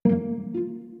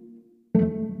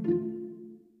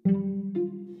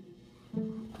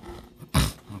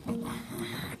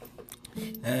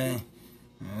Hey,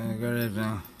 good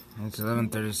evening. It's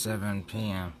 11:37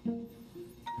 p.m.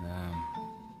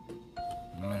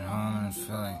 I'm at home in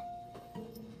Philly.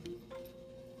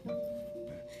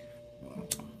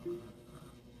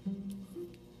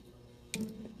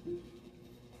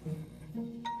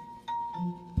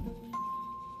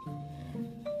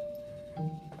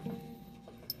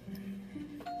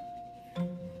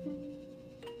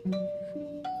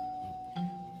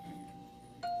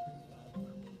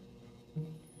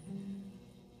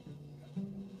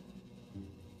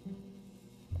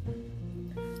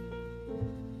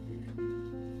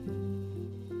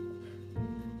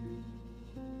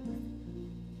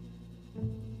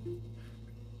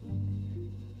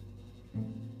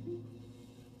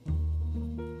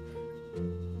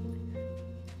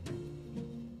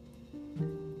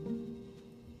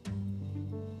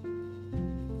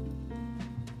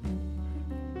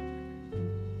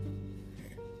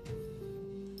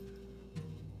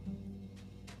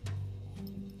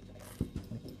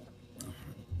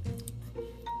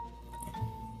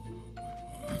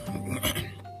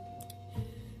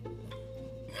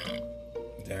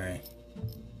 Sorry.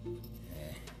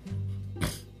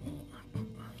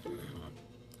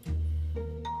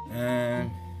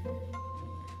 And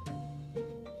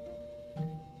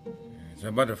so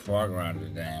I bought the foie gras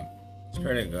today. It's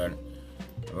pretty good.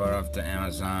 I bought it off the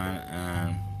Amazon,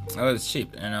 and it was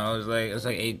cheap. You know, it was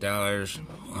like $8.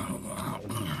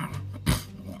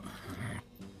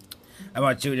 I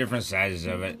bought two different sizes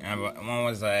of it. One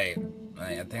was like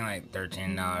I think like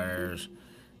 $13,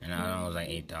 and the other one was like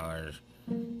 $8.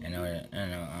 The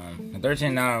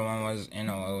 $13 one was, it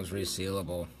was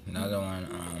resealable. The other one,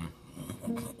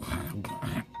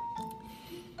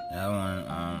 I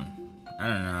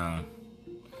don't know.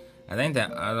 I think the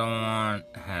other one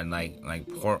had like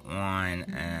port wine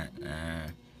and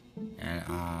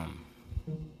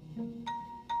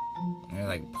there's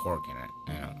like pork in it,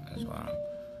 as well.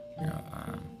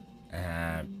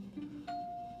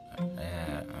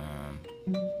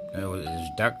 It was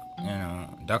duck,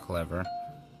 duck liver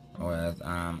with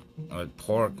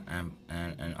pork and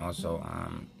also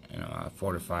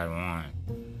fortified wine.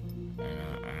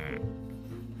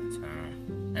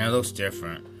 And it looks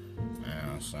different,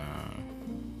 so I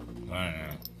don't know.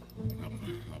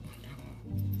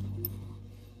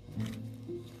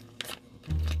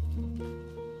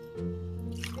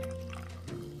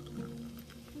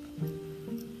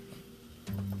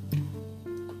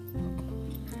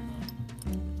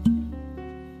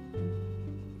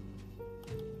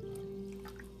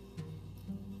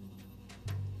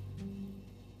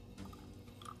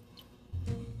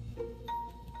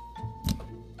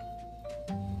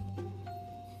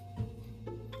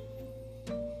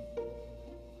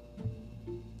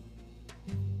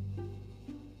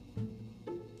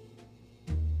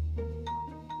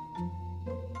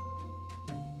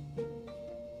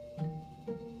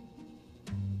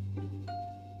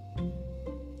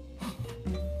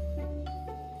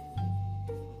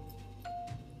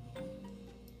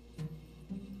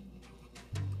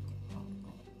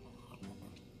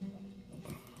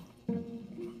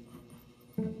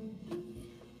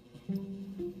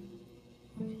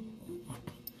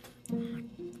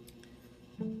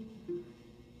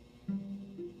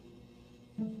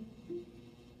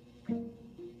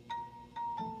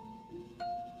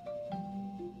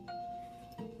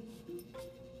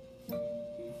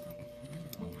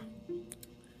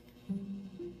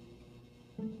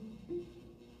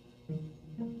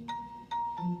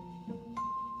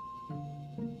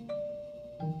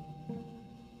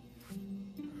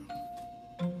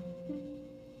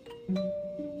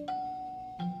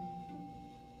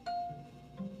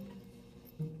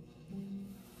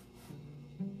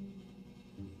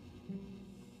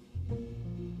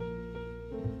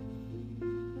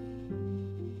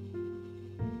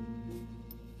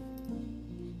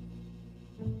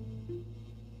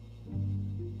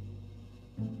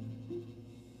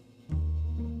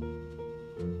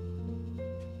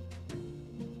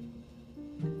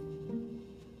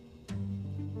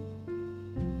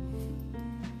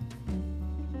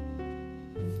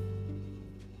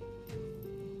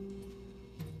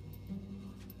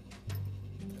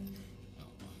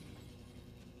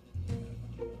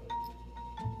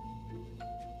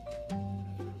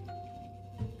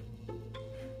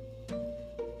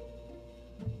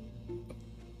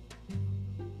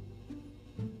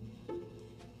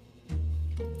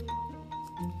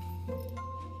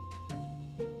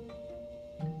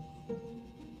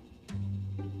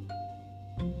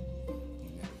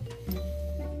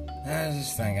 I was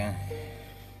just thinking.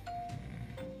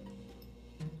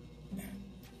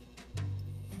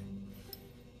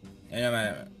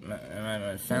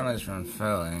 my family's from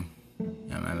Philly.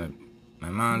 My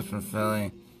mom's from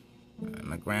Philly.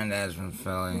 My granddad's from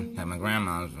Philly. My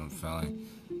grandma's from Philly.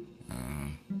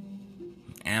 Um,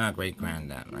 and my great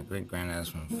granddad. My great granddad's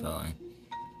from Philly.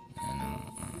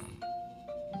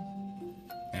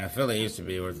 And, Philly used to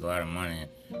be worth a lot of money.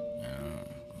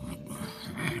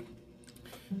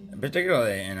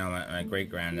 Particularly, my great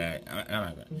granddad.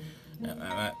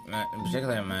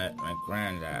 Particularly my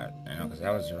granddad. Because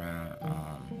that was around.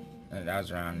 That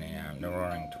was around the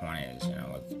Roaring '20s.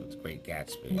 With Great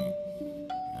Gatsby.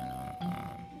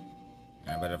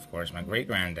 But of course, my great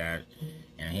granddad,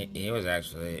 he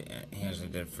actually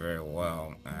did very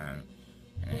well, and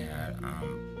he had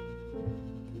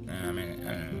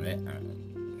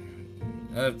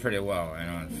they lived pretty well,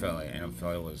 in Philly.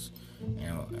 Philly was,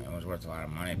 it was worth a lot of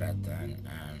money back then,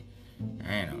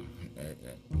 and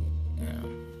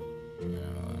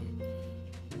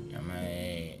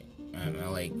my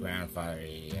late grandfather,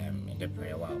 he did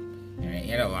pretty well, and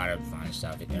he had a lot of fun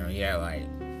stuff. He had like.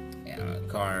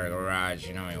 Car garage,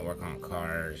 he worked on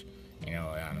cars, he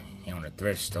owned a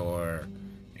thrift store,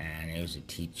 and he used to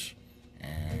teach,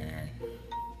 and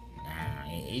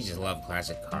he just loved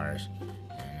classic cars,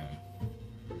 and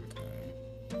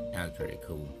that was pretty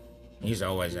cool. He used to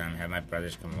always have my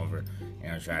brothers come over,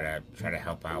 try to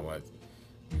help out with,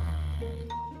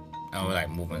 like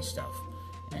moving stuff,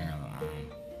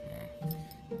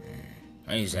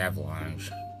 I used to have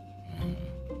lunch.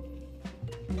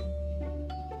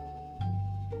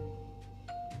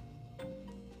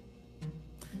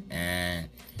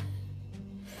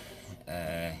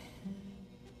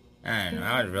 I don't know,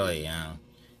 I was really young.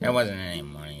 There wasn't any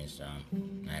money, so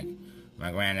like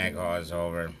my granddad called us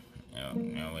over.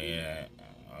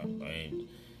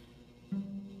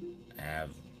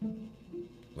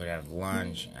 We'd have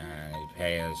lunch, and he'd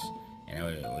pay us, and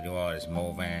we'd do all this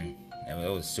moving. It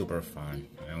was super fun.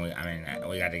 We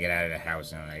got to get out of the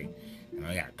house, and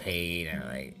we got paid, and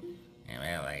we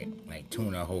had like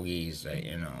tuna hoagies,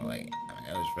 it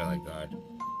was really good.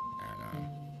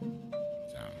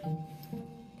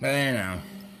 But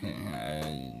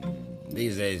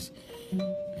these days,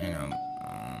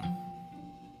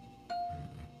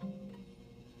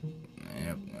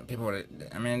 people, they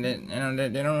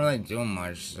don't really do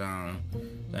much, so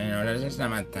that's just not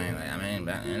my thing.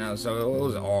 So it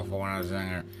was awful when I was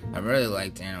younger. I really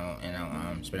liked,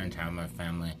 spending time with my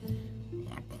family,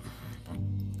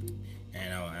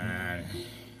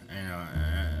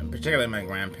 particularly my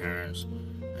grandparents,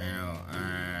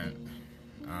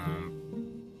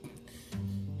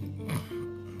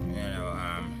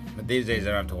 but these days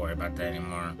I don't have to worry about that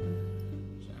anymore.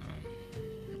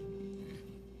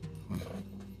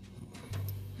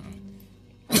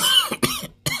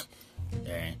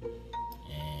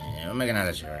 We'll make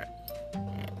another cigarette.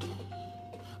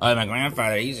 Oh, my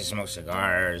grandfather, he used to smoke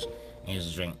cigars. He used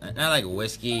to drink, not like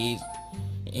whiskey.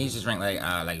 He used to drink like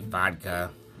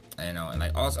vodka, and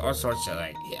like all sorts of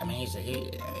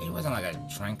he wasn't like a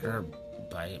drinker,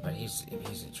 but he used to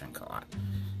drink a lot.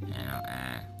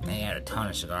 And he had a ton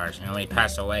of cigars. When he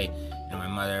passed away, my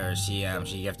mother, she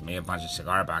gifted me a bunch of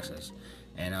cigar boxes.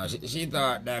 She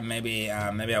thought that maybe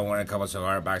I wanted a couple of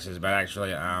cigar boxes, but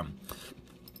actually, I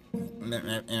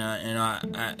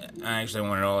actually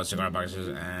wanted all the cigar boxes,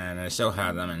 and I still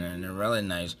have them, and they're really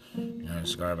nice,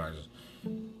 cigar boxes.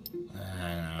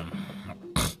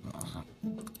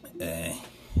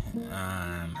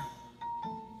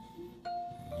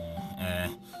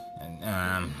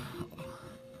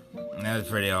 That was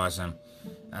pretty awesome.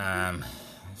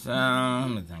 So let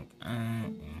me think.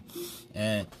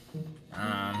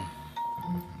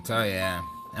 So yeah,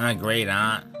 and my great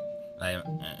aunt,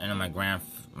 my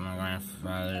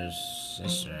grandfather's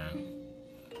sister.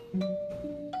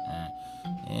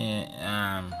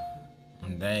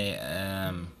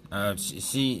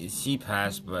 She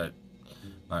passed, but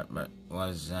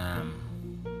was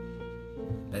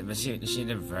but she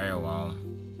did very well,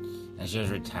 and she was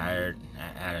retired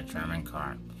at a German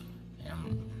car,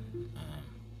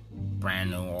 brand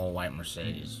new all white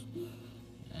Mercedes,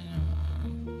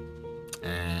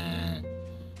 and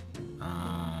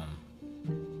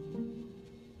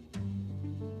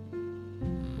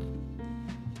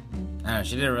I don't know,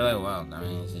 she did really well.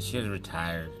 She was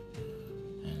retired,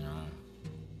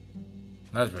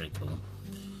 that was pretty cool.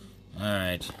 All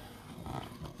right.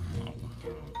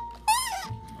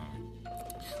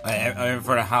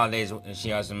 For the holidays,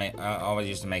 she also always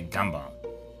used to make gumbo. All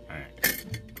right.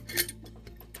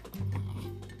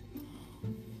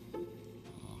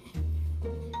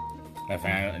 The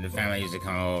family used to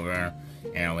come over,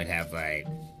 we'd have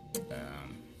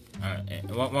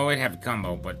we'd have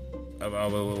gumbo, but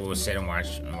we'll sit and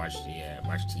watch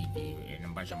TV and a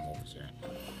bunch of movies here,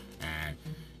 and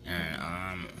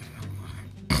let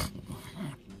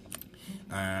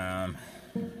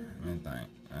me think.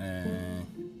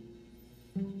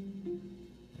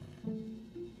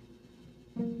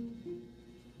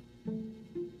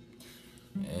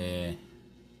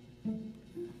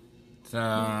 So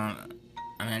I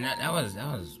mean I was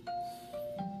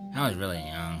really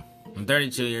young. I'm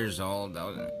 32 years old. That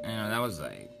was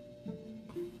like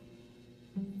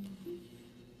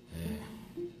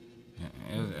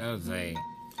it was like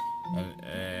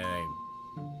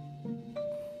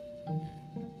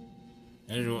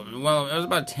well, it was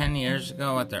about 10 years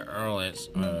ago at the earliest.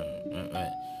 Yeah,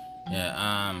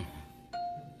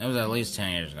 it was at least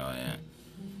 10 years ago.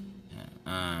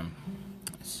 Yeah.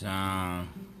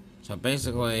 So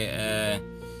basically, yeah,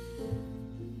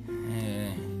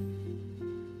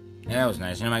 it was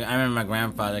nice. I remember my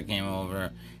grandfather came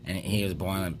over and he was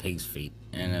boiling pig's feet.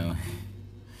 Oh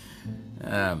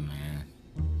man,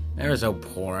 they were so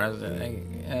poor. I was like,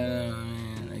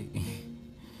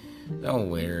 so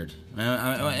weird.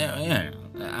 Back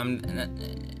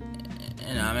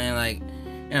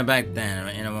then,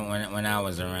 when I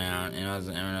was around, and I was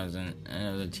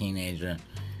a teenager,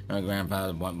 my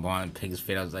grandfather was boiling pig's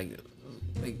feet. I was like,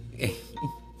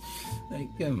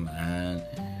 come on,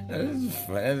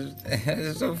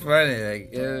 that's so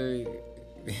funny.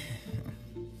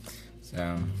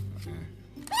 So.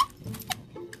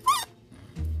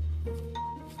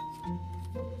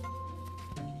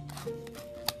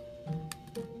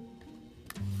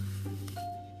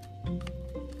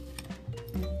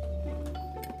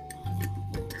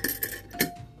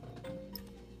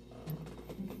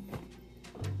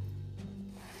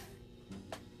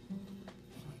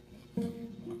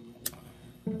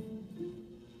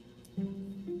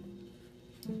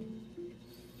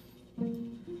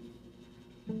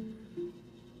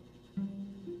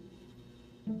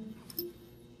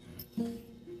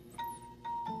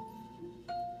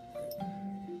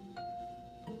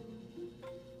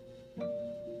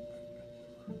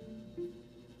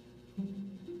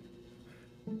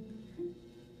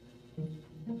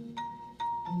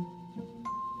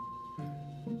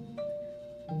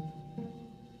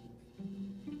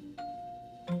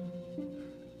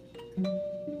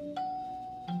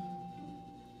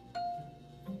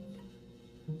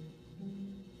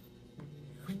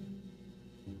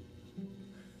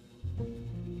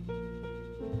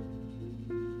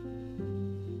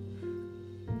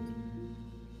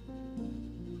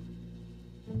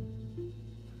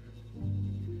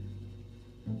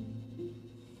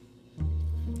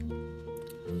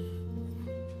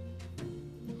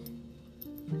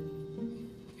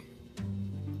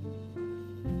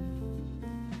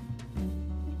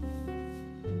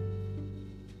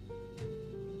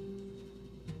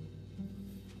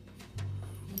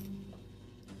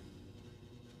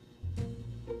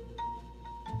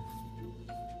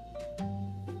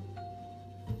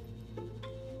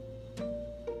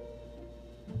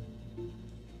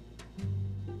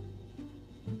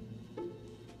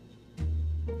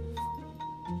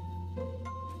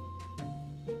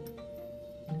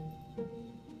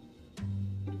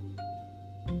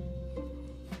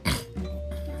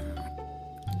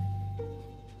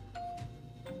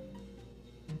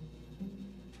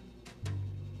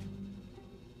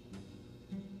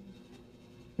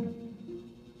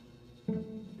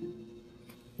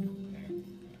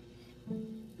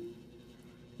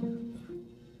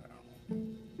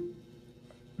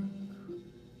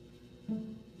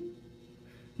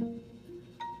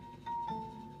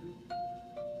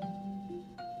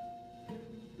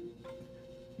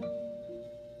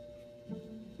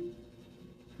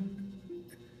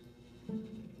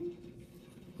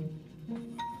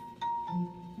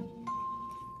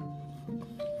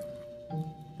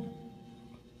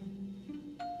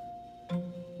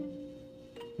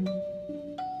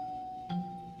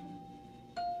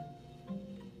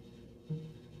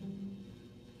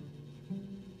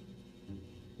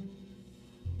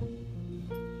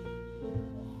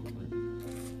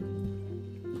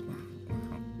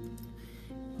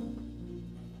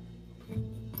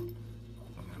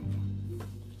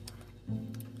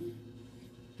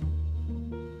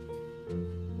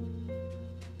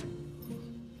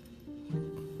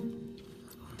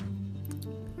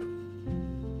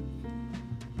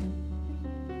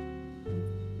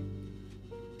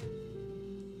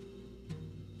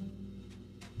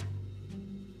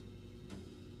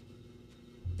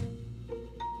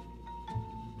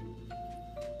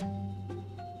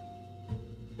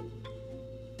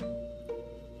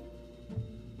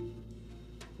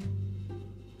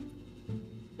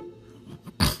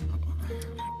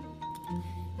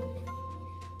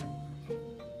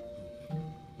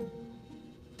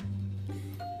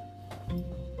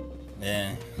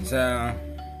 so,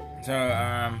 so,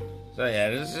 so yeah,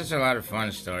 there's just a lot of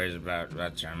fun stories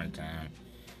about Germantown.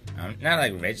 Not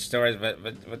like rich stories,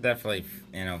 but definitely,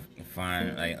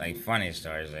 fun, like funny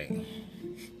stories, like,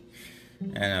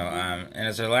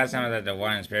 and so last time I was at the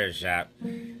wine and spirit shop,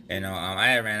 I ran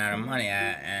out of money,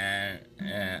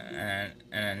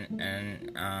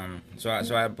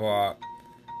 so I bought,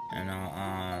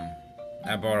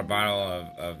 I bought a bottle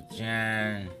of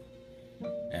gin,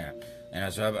 yeah,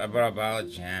 so I bought a bottle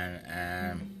of gin,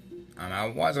 and I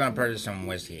was gonna purchase some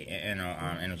whiskey, in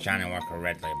a Johnny Walker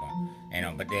Red Label,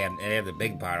 but they have the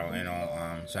big bottle,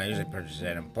 so I usually purchase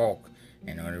it in bulk,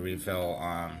 to refill,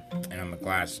 my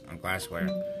glassware,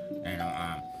 and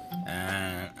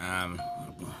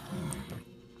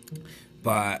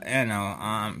but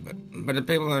the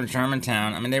people in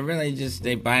Germantown, I mean, they really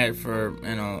they buy it for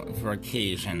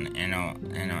occasion,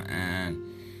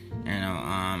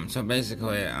 so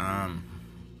basically,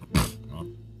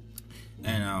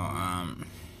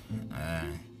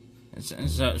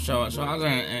 so I was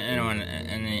in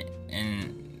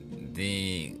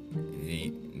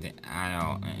the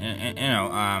aisle,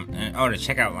 the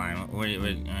checkout line where you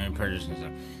purchase and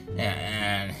stuff,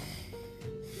 yeah,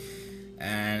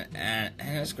 and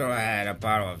this girl had a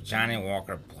bottle of Johnny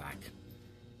Walker Black.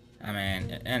 I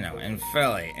mean, in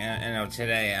Philly,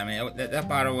 today, I mean, that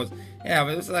bottle was, yeah,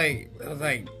 but it was like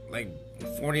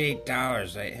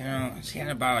 $48. Like, she had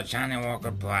a bottle of Johnny Walker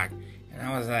Black, and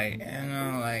I was like, I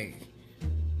mean,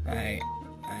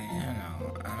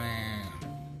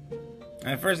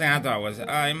 and the first thing I thought was,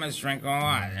 oh, you must drink a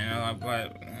lot,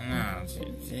 but no,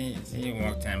 she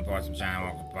walked in and bought some Johnny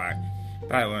Walker Black.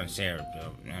 Probably wouldn't see her,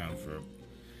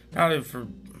 for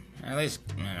at least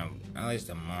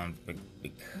a month,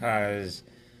 because,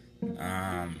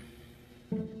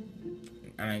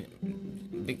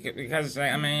 because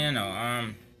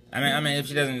if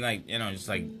she doesn't like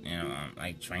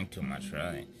drink too much,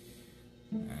 really,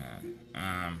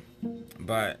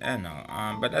 but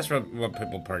that's what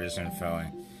people purchase in Philly.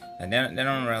 And they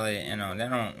don't really, they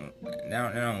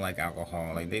don't like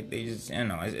alcohol. Like they just,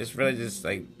 it's really just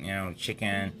like,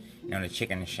 chicken, the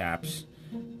chicken shops,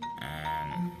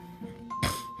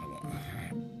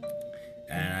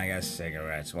 and I guess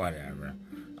cigarettes, whatever.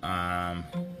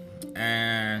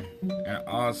 And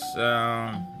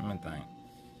also, let me think.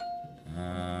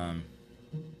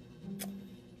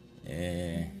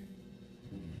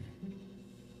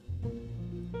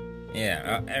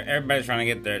 Everybody's trying to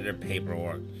get their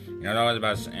paperwork. It's always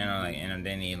about,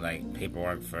 they need like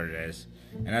paperwork for this,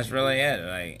 and that's really it.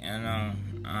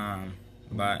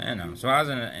 So I was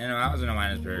in the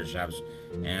wine and spirit shops,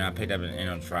 and I picked up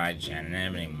tried gin, and I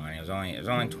didn't have any money. It was only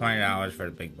 $20 for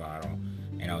the big bottle,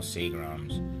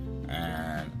 Seagram's,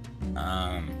 and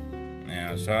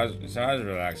so I was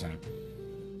relaxing.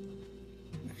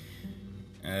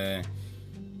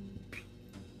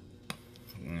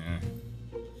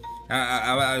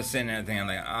 I was sitting there thinking,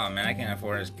 like, oh man, I can't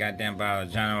afford this goddamn bottle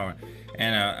of John Walker.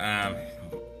 And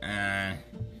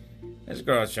this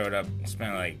girl showed up,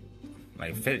 spent like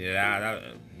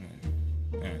 $50.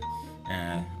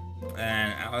 And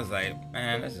I was like,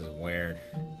 man, this is weird.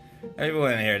 People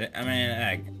in here, I mean,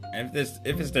 like,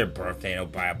 if it's their birthday, they'll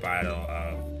buy a bottle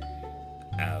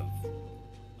of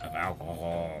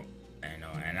alcohol, and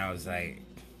I was like,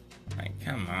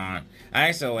 come on. I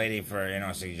asked a lady for,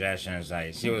 suggestions.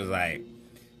 Like, she was like,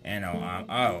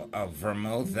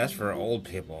 vermouth, that's for old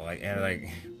people. Like,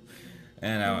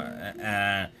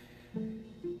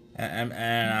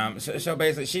 so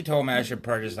basically, she told me I should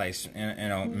purchase, like,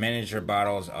 miniature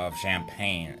bottles of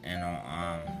champagne, and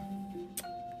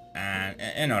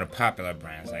the popular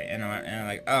brands, like, and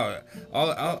like, oh, all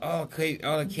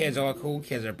the kids, all the cool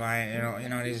kids are buying,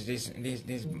 these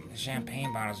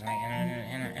champagne bottles, like,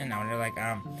 and they're like,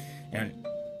 I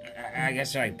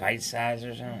guess they're like bite size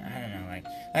or something. I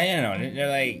don't know, they're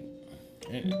like,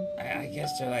 I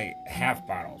guess they're like half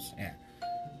bottles, yeah,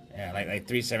 like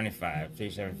 375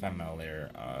 milliliter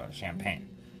champagne,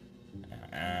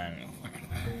 and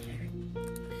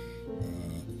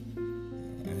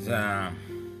so I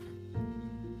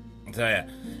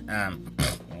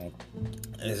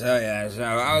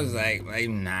was like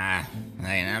nah.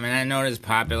 Like, I mean, I know it's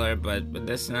popular, but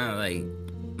that's not like,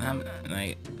 I'm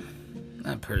like,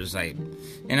 not purchase, like,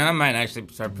 I might actually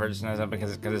start purchasing this up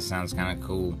because it sounds kind of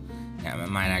cool. Yeah, it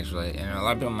might actually, a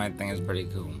lot of people might think it's pretty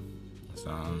cool.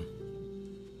 So,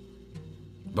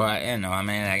 but I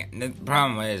mean, like, the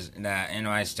problem is that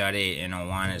I study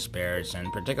wine and spirits,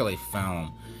 and particularly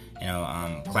film.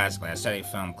 Classically, I study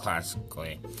film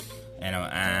classically.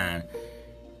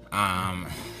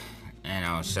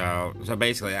 So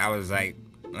basically I was like,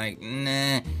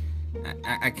 nah,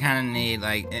 I kind of need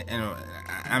like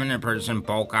I'm gonna purchase some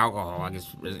bulk alcohol. I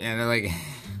guess and like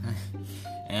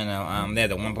they had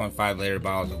the 1.5 liter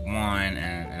bottles of wine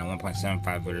and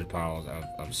 1.75 liters bottles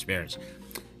of spirits.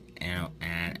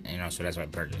 So that's what I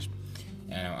purchased.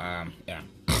 Yeah.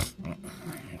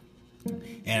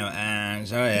 And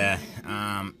so yeah,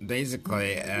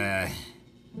 basically,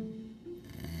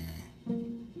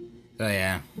 so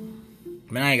yeah.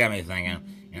 But now you got me thinking.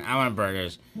 I want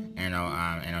burgers,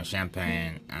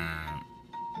 champagne,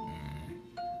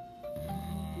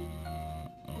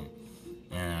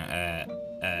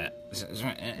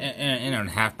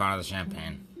 half bottle of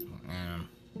champagne.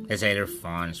 They say they're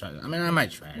fun, so I mean, I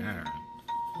might try it. I don't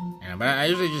know. But I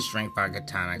usually just drink vodka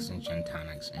tonics and gin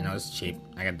tonics. It's cheap.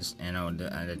 I got this,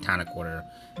 the tonic water,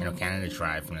 Canada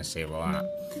Dry from the Save a Lot.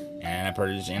 And I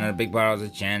purchased, the big bottles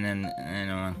of gin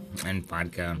and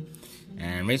vodka.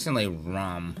 And recently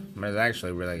rum, but it's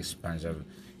actually really expensive.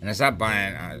 And I stopped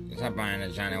buying a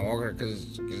Johnny Walker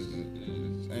because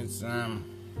it's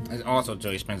also too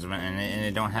expensive, and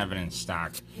they don't have it in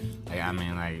stock.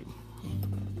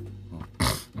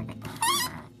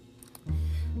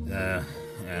 Yeah,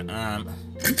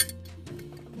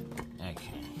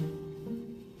 okay.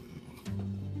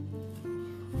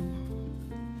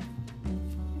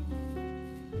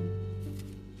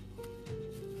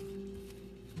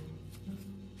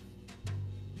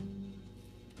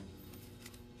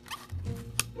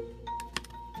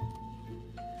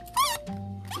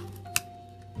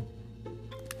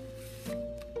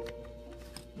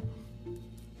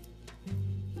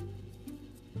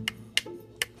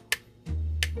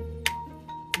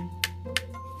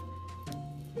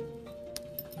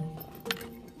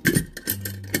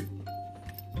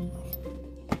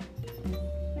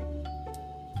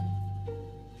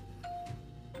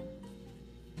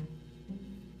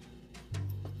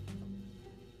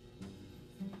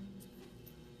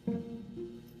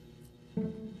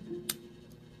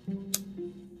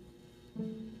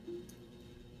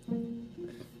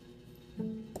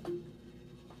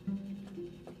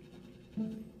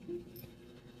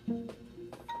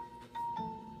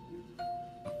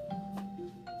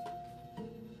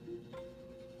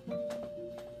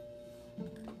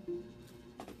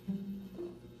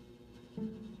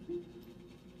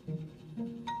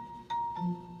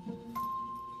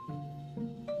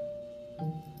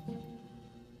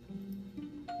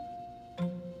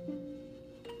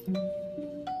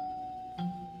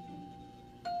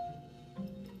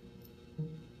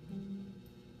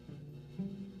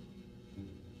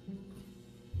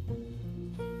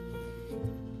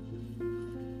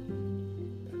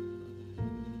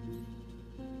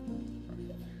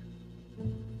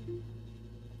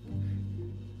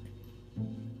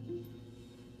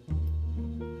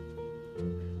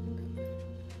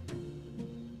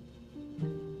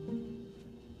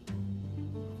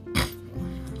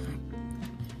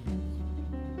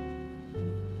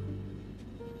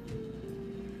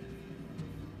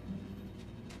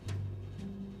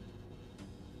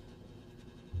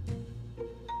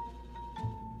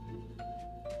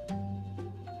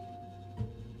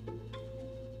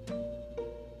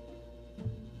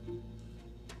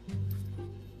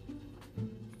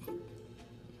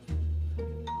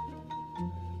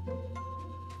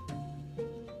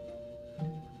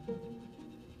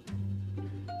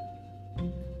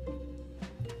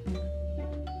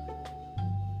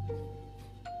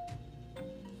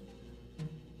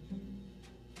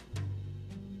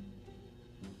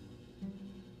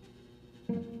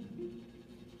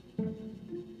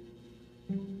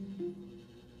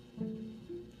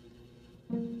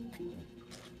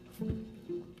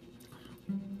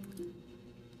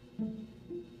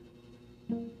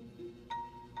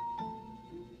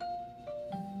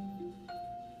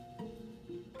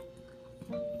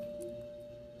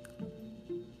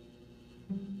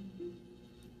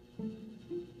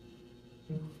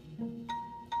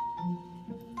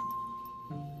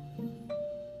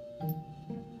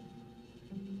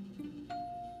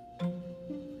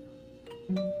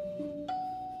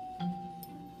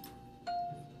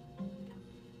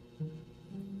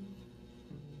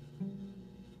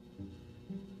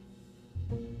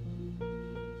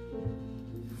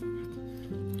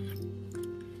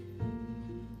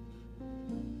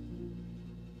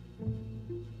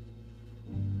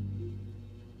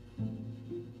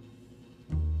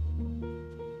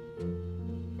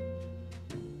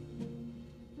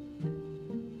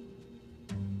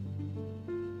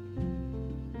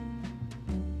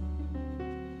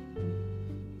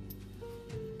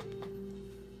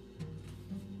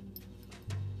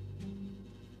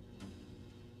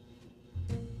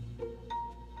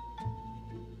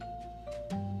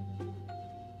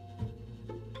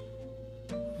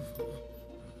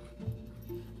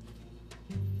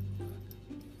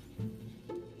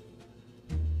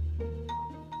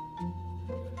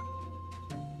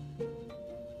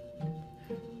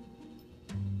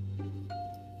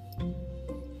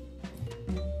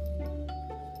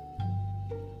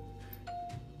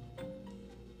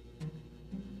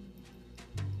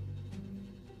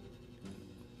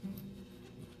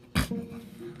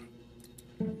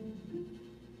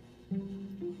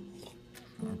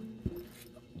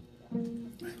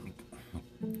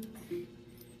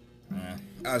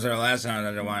 So the last time I was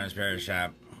at the wine and spirit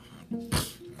shop,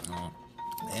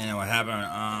 and what happened?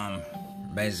 I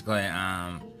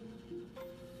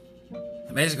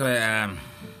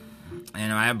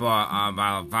bought a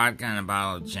bottle of vodka and a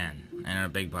bottle of gin, and a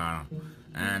big bottle.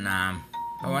 And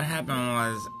but what happened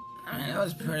was, it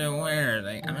was pretty weird.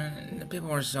 Like, the people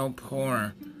were so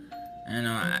poor.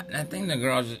 I think the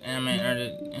girls,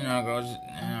 girls,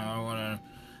 or whatever.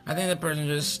 I think the person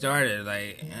just started,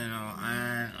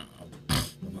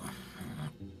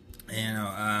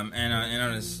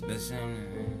 this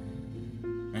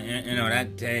thing,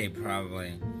 that day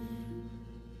probably,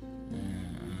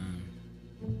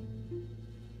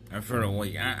 or for a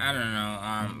week, I don't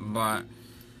know,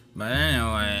 but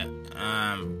anyway,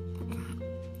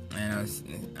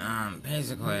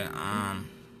 basically,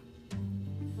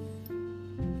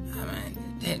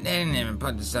 they didn't even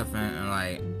put the stuff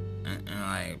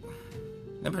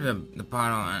they put the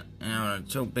bottle,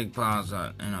 two big bottles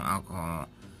of, alcohol,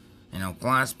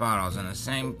 glass bottles in the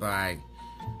same bag.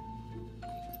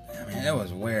 It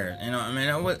was weird.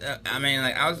 I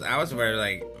was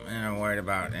worried, worried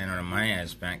about, the money I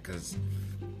spent, because,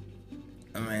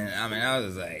 I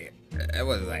was like, it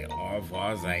was, awful.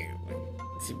 I was like,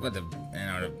 she put the,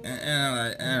 and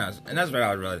that's what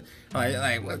I was really,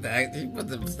 what the heck, she put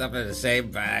the stuff in the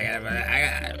same bag,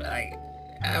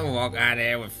 I would walk out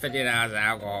there with $50 of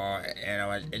alcohol,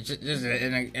 just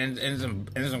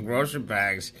in some grocery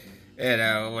bags, with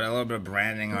a little bit of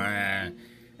branding on it,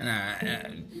 and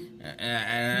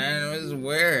it was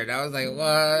weird. I was like,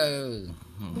 whoa.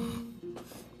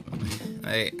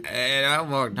 And I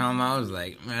walked home. I was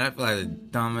like, man, I feel like the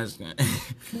dumbest.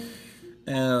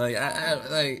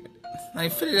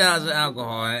 $50 of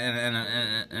alcohol,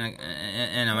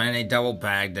 and they double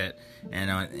bagged it,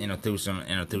 and threw some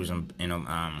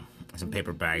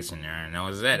paper bags in there, and that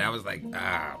was it. I was like,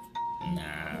 nah.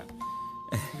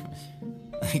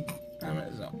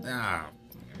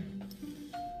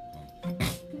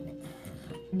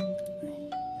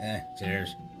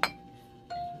 Cheers.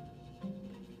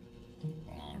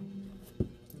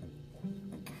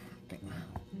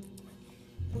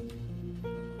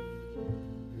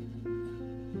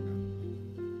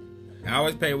 I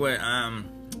always pay with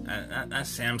not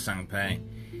Samsung Pay,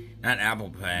 not Apple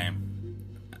Pay,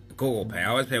 Google Pay. I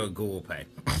always pay with Google Pay.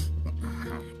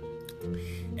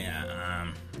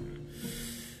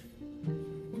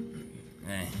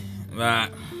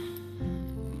 But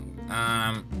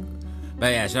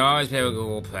yeah, so I always pay with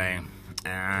Google Pay.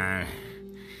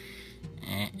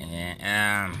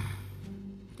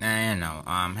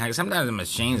 Heck, sometimes the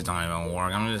machines don't even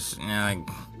work. I'm just, sitting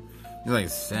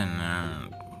there.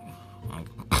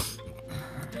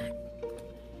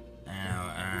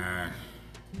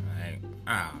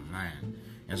 Oh man!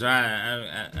 And so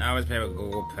I always pay with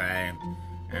Google Pay,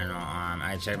 and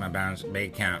I check my balance,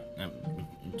 bank account,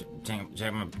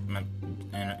 check my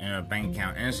bank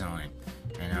account instantly,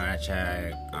 and I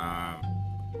check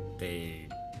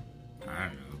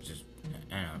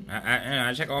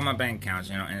I check all my bank accounts,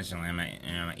 instantly,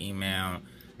 my email,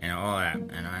 all that,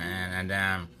 and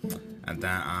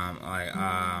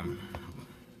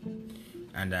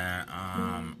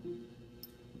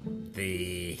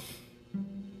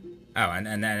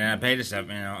then I pay the stuff,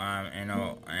 with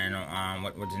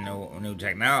the new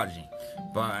technology,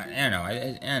 but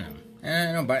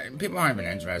but people aren't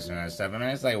even interested in that stuff.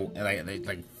 It's like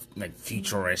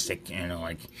futuristic,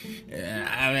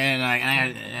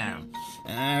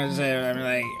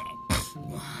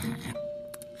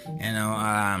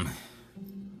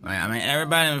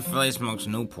 everybody in Philly smokes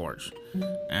Newports,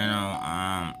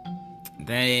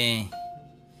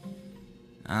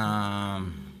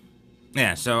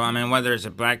 so whether it's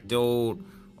a black dude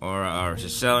or a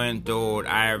Sicilian dude,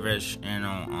 Irish,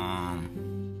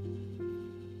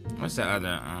 what's the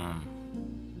other,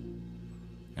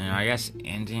 I guess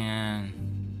Indian,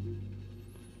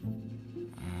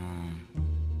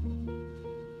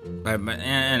 but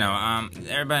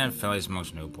everybody in Philly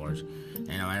smokes Newports,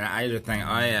 and I just think,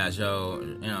 oh yeah, so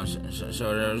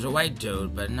there's a white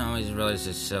dude, but no, he's really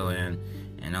Sicilian,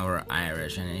 or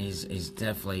Irish, and he's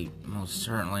definitely, most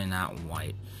certainly not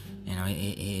white.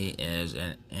 He is,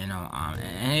 and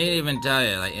he'd even tell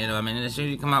you, as soon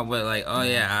as you come up with, oh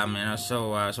yeah, so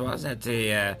what's that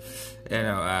the, at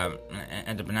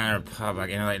the Banana Republic,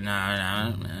 no,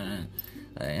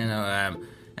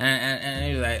 and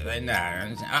he's like, nah,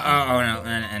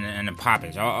 and the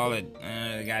poppies, all the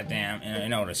goddamn,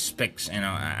 the spics, I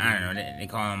don't know, they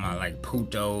call them,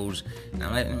 putos, and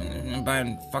I'm like,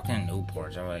 buying fucking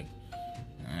Newports, I'm like,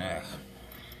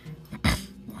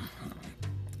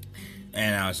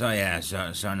 So yeah,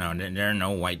 so no, there are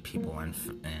no white people in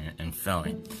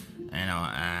Philly,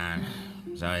 and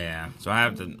so yeah, so I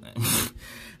have to,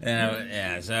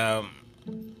 yeah, so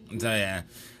yeah,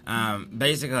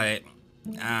 basically,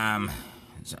 um,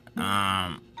 so,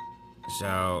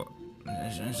 so,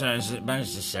 it's a bunch of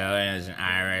Sicilians and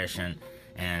Irish and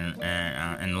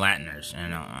Latiners,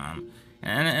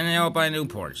 and they all buy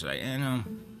Newports, like, I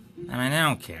mean, they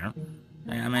don't care.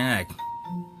 I mean, like,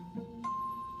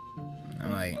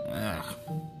 I'm like, ugh.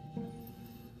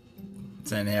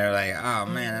 Sitting here like, oh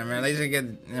man, I mean, at least I get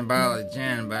a bottle of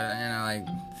gin, but like,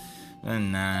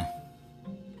 then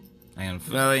like in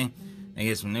Philly, they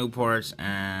get some Newports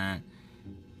and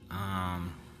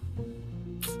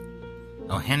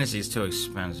oh, Hennessy's too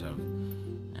expensive,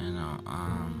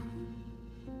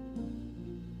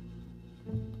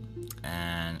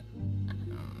 and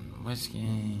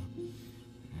whiskey.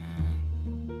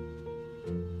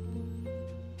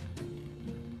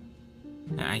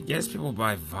 I guess people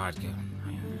buy vodka.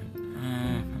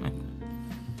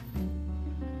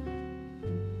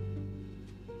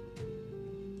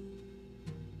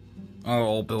 All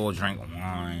old people drink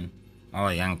wine. All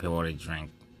the young people, they drink,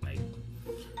 like,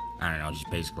 I don't know, just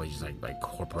basically just like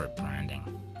corporate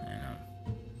branding.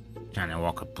 Trying to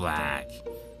walk a black.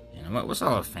 What's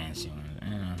all the fancy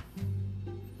ones?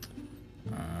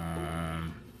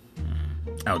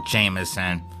 Oh,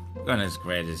 Jameson. Goodness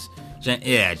gracious.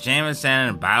 Jameson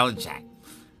and a bottle of Jack.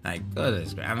 Like,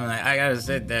 goodness gracious. I mean, like, I gotta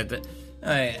sit there.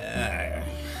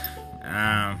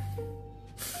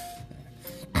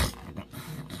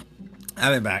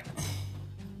 I'll be back.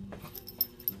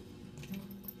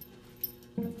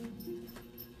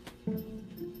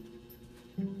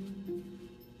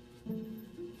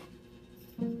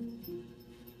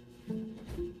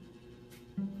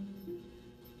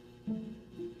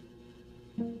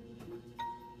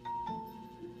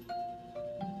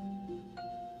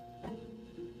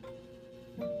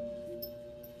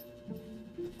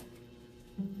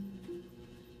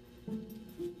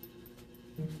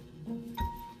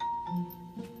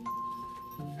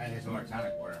 I need some more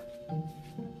tonic water.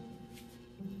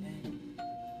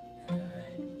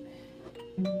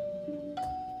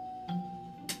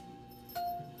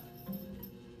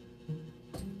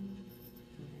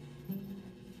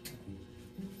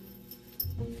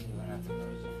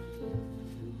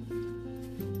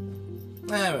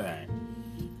 All right.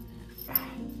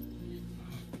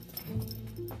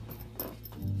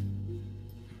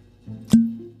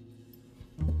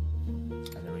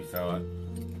 I can refill it.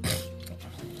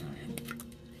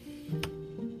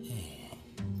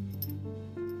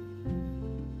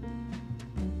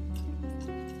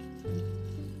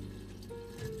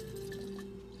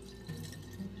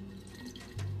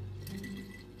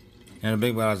 The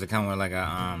big bottles that come with like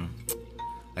a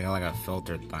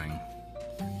filtered thing.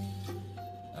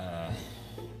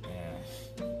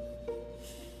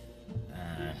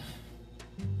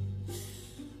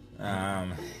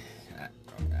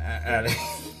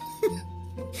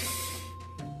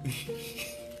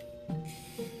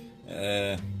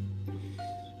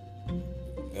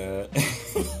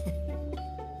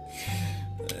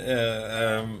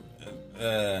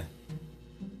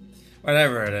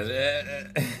 Whatever it is.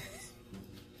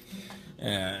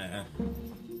 Yeah.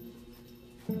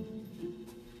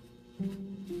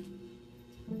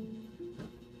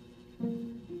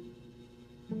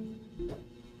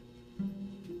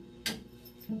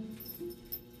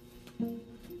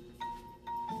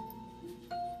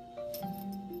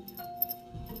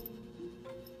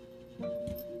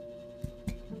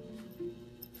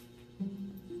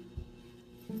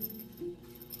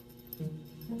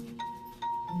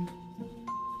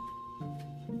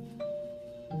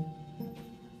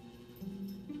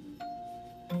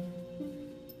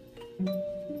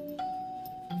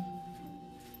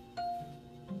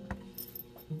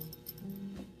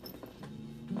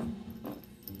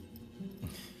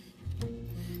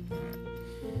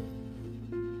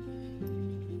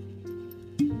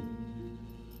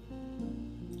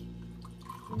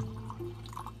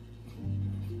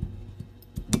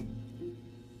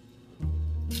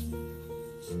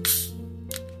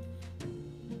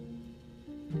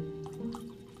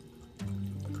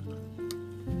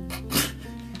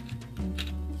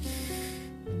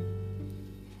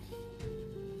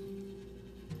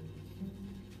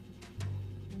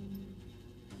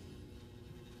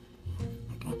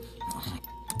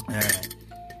 Alright.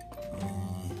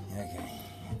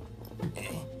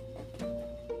 Okay.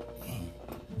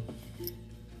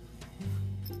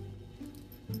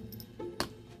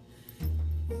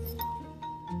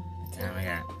 What time I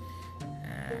got?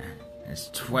 It's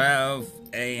 12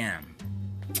 a.m.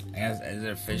 I guess it's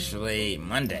officially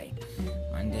Monday.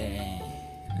 Monday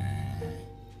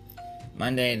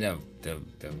the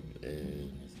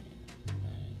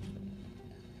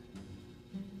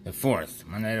 4th.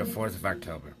 Monday the 4th of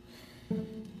October.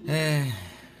 That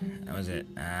was it.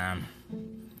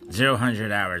 0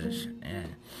 hours.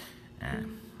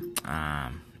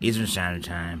 Eastern Standard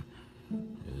Time.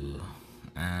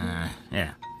 Yeah.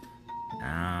 Yeah.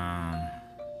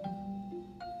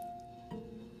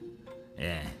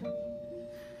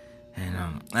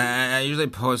 I usually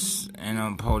post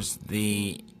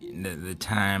the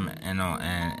time, and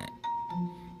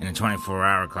in a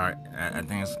 24-hour clock. I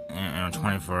think it's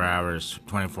 24 hours,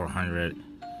 2400,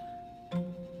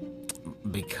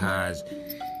 because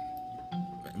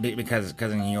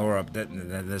in Europe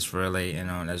that's really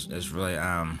that's really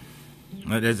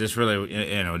that's really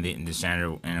the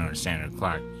standard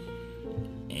clock.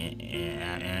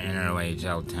 In a way, you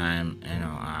tell time.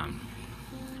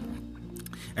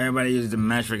 Everybody uses the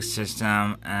metric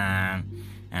system, and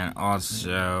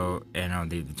also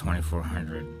the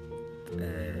 2400.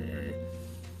 The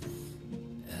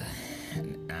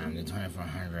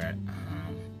 2400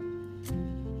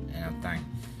 thing.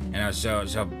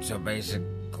 So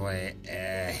basically,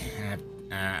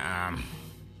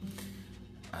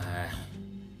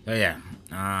 so yeah,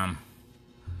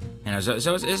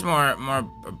 so it's more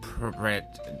appropriate,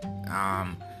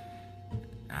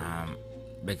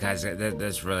 because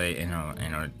that's really in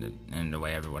the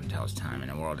way everyone tells time in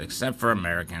the world, except for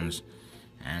Americans.